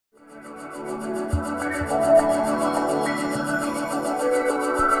The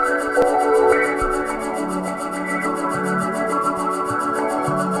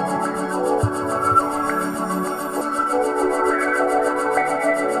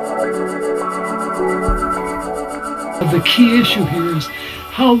key issue here is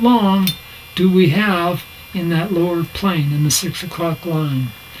how long do we have in that lower plane, in the 6 o'clock line,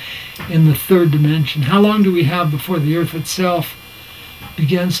 in the third dimension? How long do we have before the Earth itself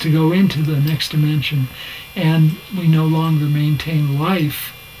begins to go into the next dimension and we no longer maintain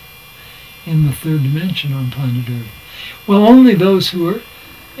life in the third dimension on planet Earth? Well, only those who are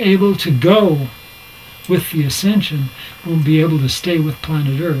able to go with the Ascension will be able to stay with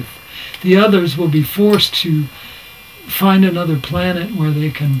planet Earth. The others will be forced to find another planet where they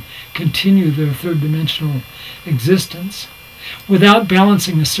can continue their third dimensional existence without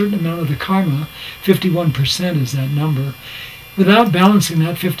balancing a certain amount of the karma. 51% is that number. Without balancing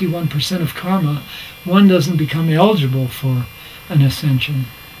that 51% of karma, one doesn't become eligible for an ascension.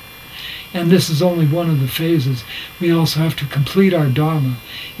 And this is only one of the phases. We also have to complete our dharma.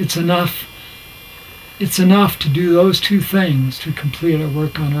 It's enough to do those two things to complete our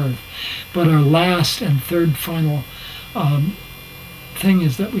work on Earth. But our last and third final thing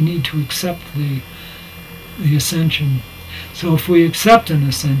is that we need to accept the ascension. So if we accept an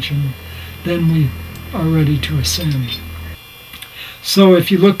ascension, then we are ready to ascend. So if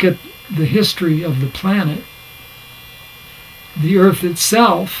you look at the history of the planet, the Earth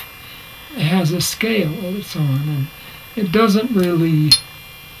itself has a scale of its own, and it doesn't really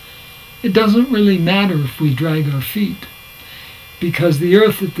matter if we drag our feet, because the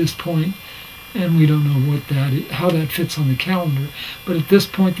Earth at this point, and we don't know how that fits on the calendar, but at this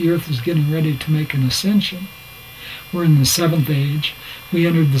point the Earth is getting ready to make an ascension. We're in the 7th age. We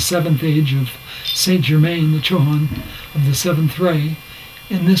entered the 7th age of Saint Germain, the Chohan of the 7th ray.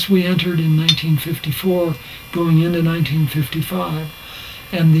 In this we entered in 1954, going into 1955.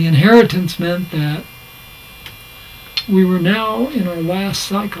 And the inheritance meant that we were now in our last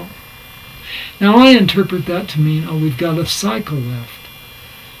cycle. Now I interpret that to mean, we've got a cycle left.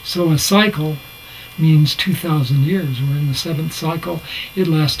 So a cycle means 2,000 years. We're in the 7th cycle. It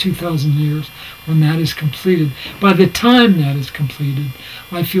lasts 2,000 years. When that is completed, by the time that is completed,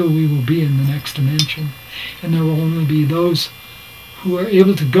 I feel we will be in the next dimension. And there will only be those who are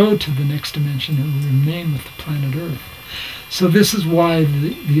able to go to the next dimension who will remain with the planet Earth. So this is why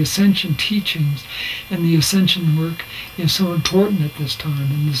the Ascension teachings and the Ascension work is so important at this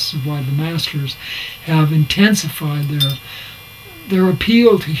time. And this is why the Masters have intensified their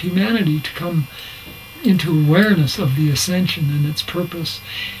appeal to humanity to come into awareness of the Ascension and its purpose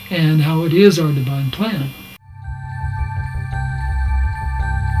and how it is our divine plan.